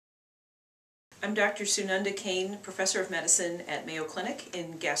I'm Dr. Sunanda Kane, Professor of Medicine at Mayo Clinic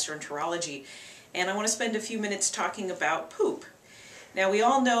in gastroenterology, and I want to spend a few minutes talking about poop. Now, we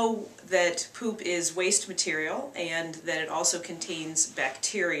all know that poop is waste material and that it also contains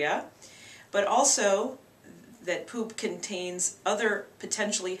bacteria, but also that poop contains other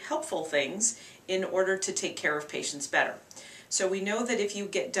potentially helpful things in order to take care of patients better. So we know that if you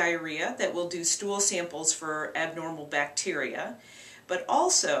get diarrhea, that we'll do stool samples for abnormal bacteria, but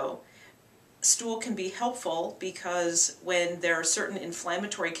also stool can be helpful because when there are certain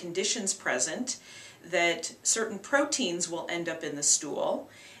inflammatory conditions present, that certain proteins will end up in the stool,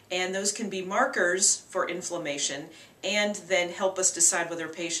 and those can be markers for inflammation and then help us decide whether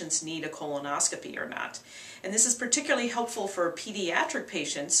patients need a colonoscopy or not. And this is particularly helpful for pediatric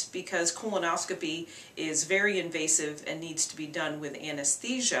patients because colonoscopy is very invasive and needs to be done with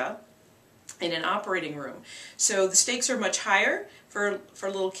anesthesia in an operating room. So the stakes are much higher for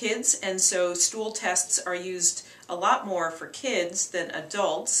little kids, and so stool tests are used a lot more for kids than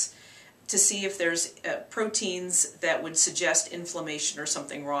adults to see if there's proteins that would suggest inflammation or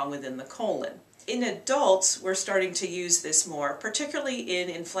something wrong within the colon. In adults, we're starting to use this more, particularly in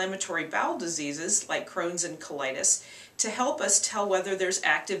inflammatory bowel diseases like Crohn's and colitis, to help us tell whether there's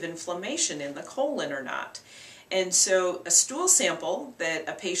active inflammation in the colon or not. And so a stool sample that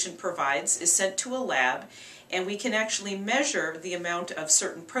a patient provides is sent to a lab, and we can actually measure the amount of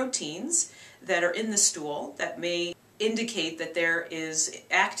certain proteins that are in the stool that may indicate that there is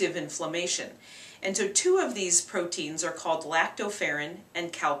active inflammation. And so two of these proteins are called lactoferrin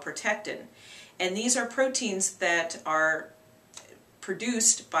and calprotectin. And these are proteins that are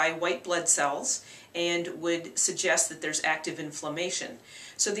produced by white blood cells and would suggest that there's active inflammation.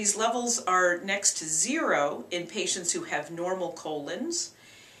 So these levels are next to 0 in patients who have normal colons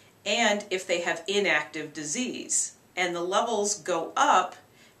and if they have inactive disease. And the levels go up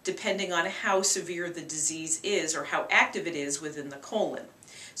depending on how severe the disease is or how active it is within the colon.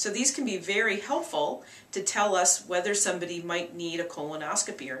 So these can be very helpful to tell us whether somebody might need a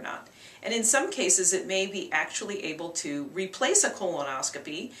colonoscopy or not. And in some cases it may be actually able to replace a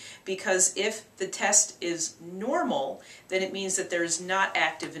colonoscopy, because if the test is normal, then it means that there is not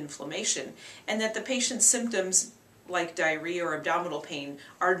active inflammation and that the patient's symptoms like diarrhea or abdominal pain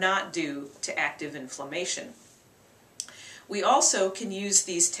are not due to active inflammation. We also can use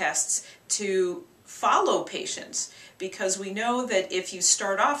these tests to follow patients, because we know that if you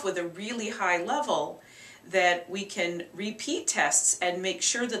start off with a really high level, that we can repeat tests and make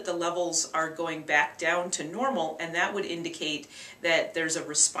sure that the levels are going back down to normal, and that would indicate that there's a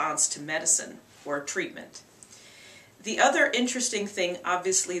response to medicine or treatment. The other interesting thing,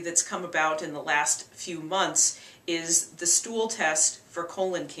 obviously, that's come about in the last few months is the stool test for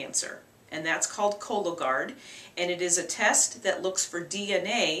colon cancer, and that's called Cologuard, and it is a test that looks for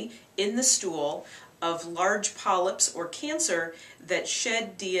DNA in the stool of large polyps or cancer that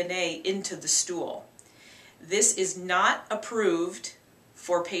shed DNA into the stool. This is not approved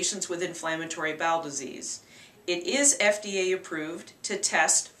for patients with inflammatory bowel disease. It is FDA approved to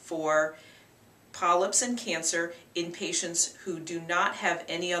test for polyps and cancer in patients who do not have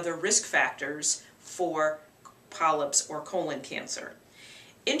any other risk factors for polyps or colon cancer.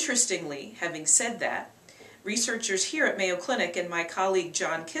 Interestingly, having said that, researchers here at Mayo Clinic and my colleague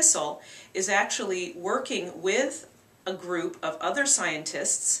John Kissel is actually working with a group of other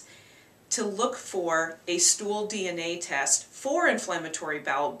scientists to look for a stool DNA test for inflammatory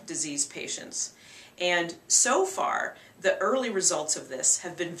bowel disease patients. And so far, the early results of this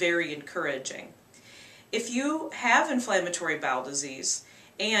have been very encouraging. If you have inflammatory bowel disease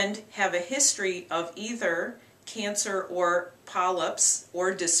and have a history of either cancer or polyps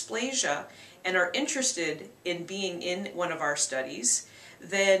or dysplasia and are interested in being in one of our studies,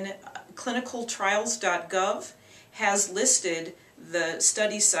 then clinicaltrials.gov has listed the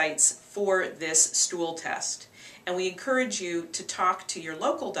study sites for this stool test. And we encourage you to talk to your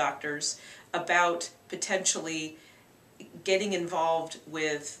local doctors about potentially getting involved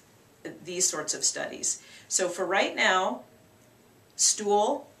with these sorts of studies. So for right now,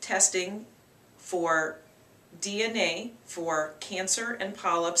 stool testing for DNA for cancer and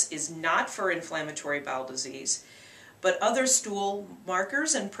polyps is not for inflammatory bowel disease, but other stool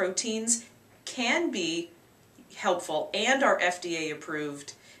markers and proteins can be helpful and are FDA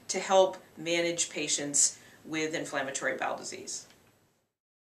approved to help manage patients with inflammatory bowel disease.